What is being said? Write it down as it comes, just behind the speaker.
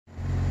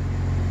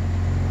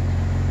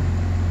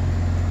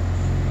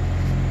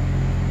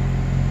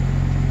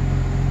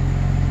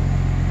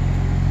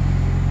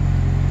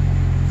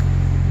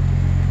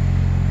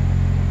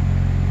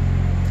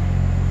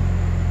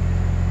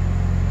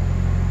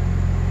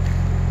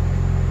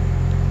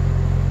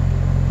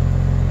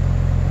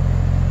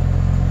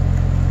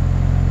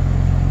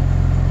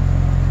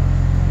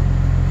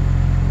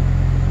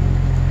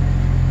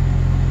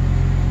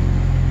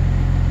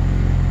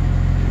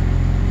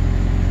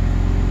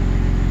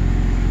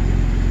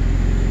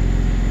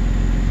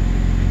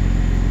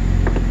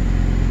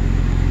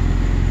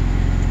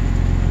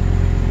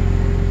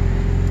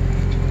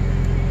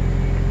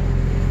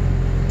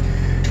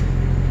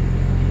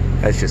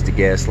That's just a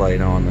gas light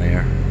on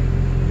there.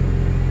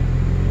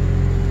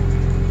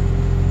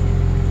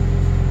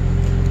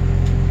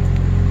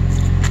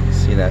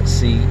 See that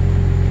seat?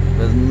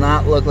 Does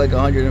not look like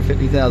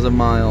 150,000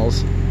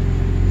 miles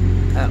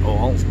at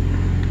all.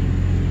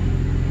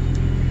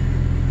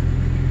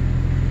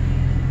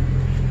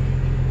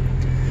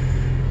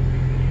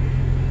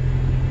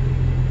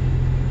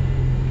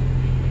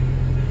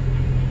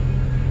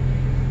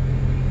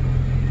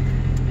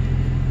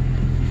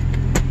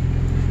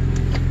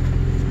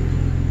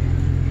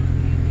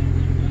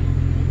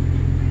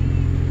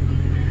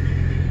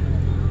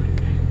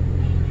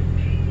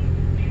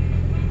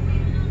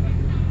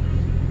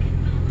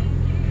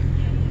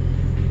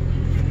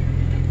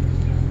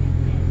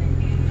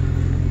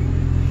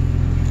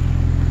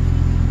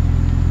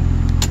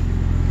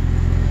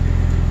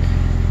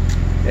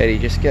 Eddie,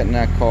 just get in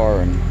that car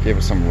and give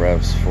us some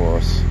revs for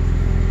us.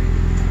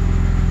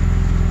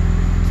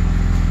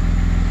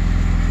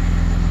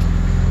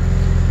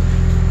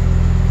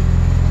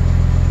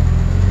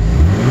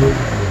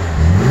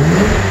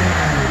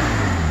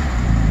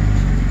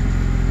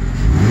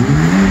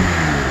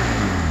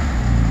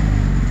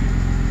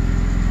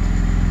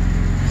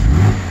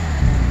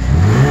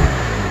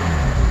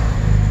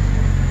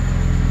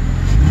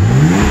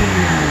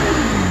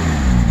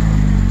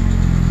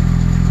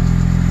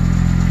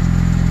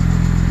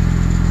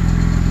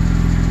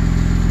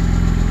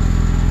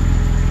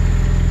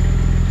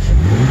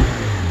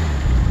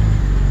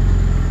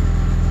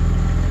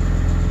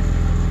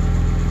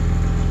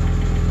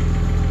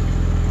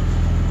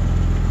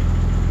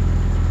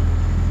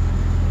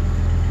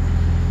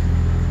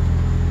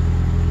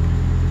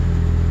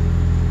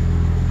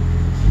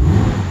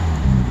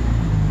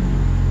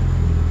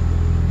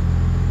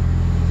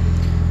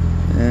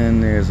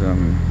 And there's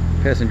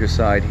passenger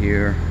side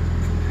here.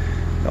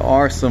 There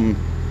are some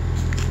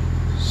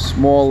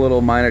small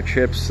little minor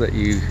chips that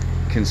you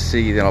can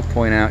see that I'll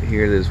point out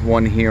here. There's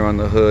one here on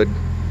the hood.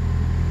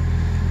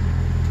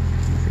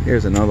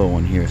 There's another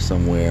one here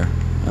somewhere.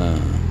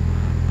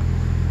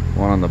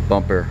 One on the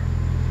bumper.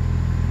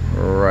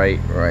 Right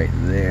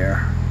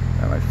there.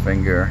 Got my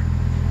finger.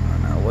 I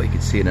don't know, well, you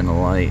can see it in the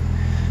light.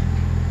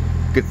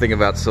 Good thing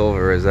about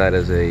silver is that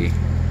is a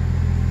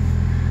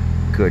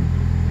good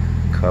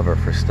cover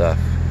for stuff.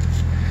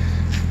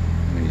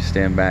 When you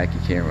stand back, you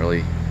can't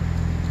really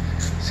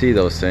see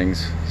those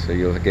things, so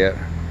you'll get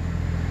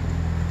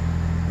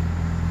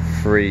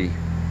free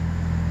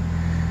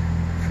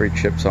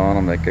chips on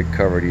them that get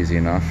covered easy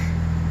enough.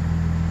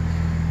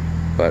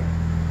 But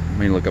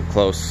when you look up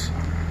close,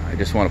 I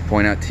just want to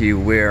point out to you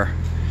where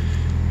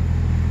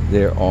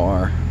there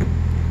are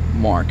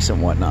marks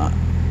and whatnot.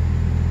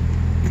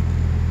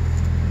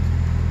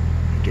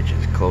 Get you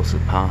as close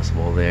as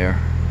possible there.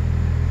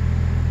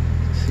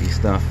 See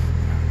stuff.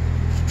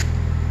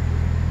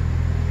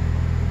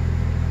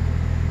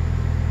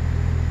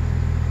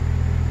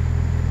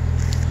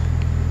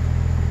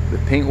 The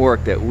paint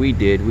work that we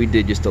did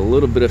just a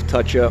little bit of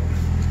touch up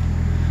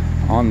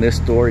on this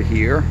door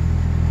here.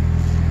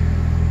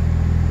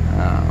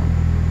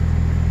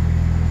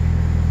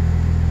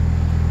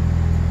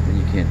 And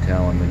you can't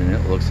tell, I mean,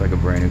 it looks like a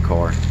brand new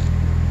car.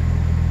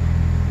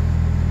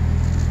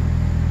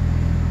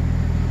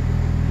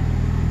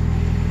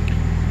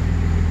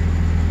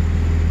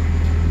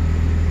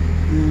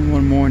 And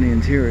one more in the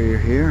interior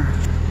here.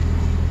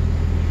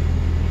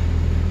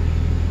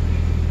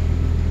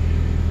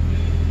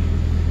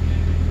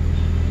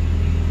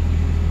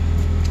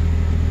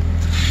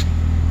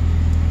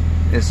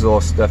 This is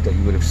all stuff that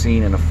you would have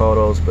seen in the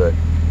photos, but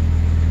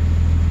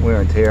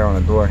wear and tear on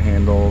the door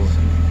handles.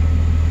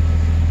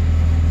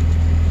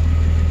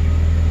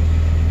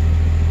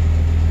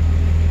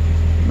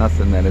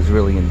 Nothing that is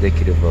really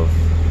indicative of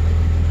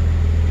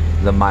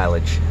the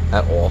mileage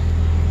at all.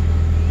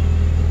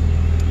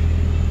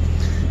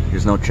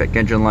 There's no check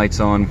engine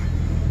lights on.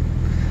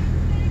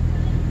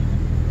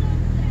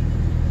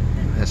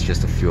 That's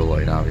just a fuel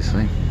light,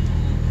 obviously.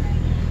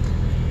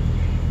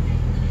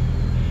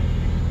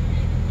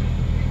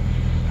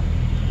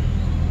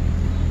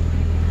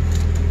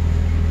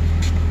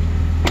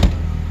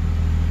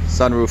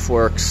 Sunroof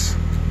works.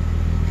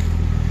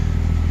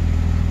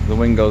 The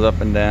wing goes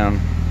up and down.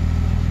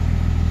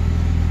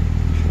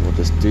 We'll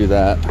just do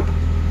that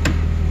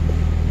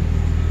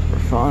for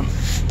fun.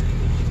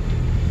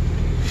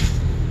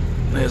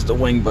 There's the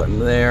wing button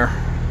there.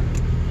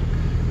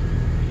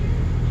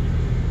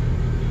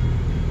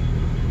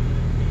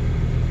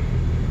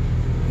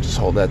 Just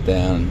hold that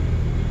down.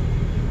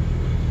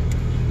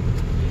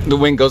 The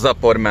wing goes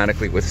up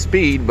automatically with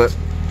speed, but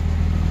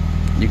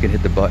you can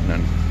hit the button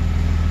and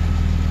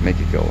make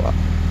it go up.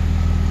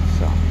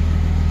 So,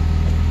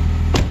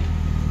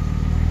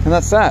 and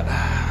that's that.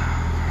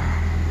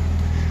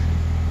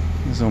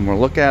 There's one more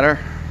look at her.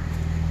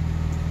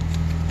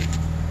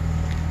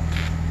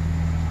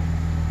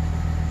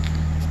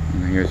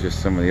 And here's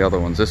just some of the other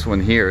ones. This one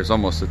here is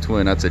almost a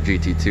twin. That's a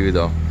GT2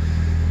 though.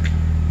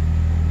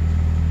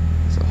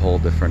 It's a whole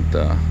different,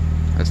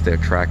 that's their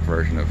track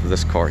version of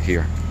this car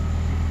here.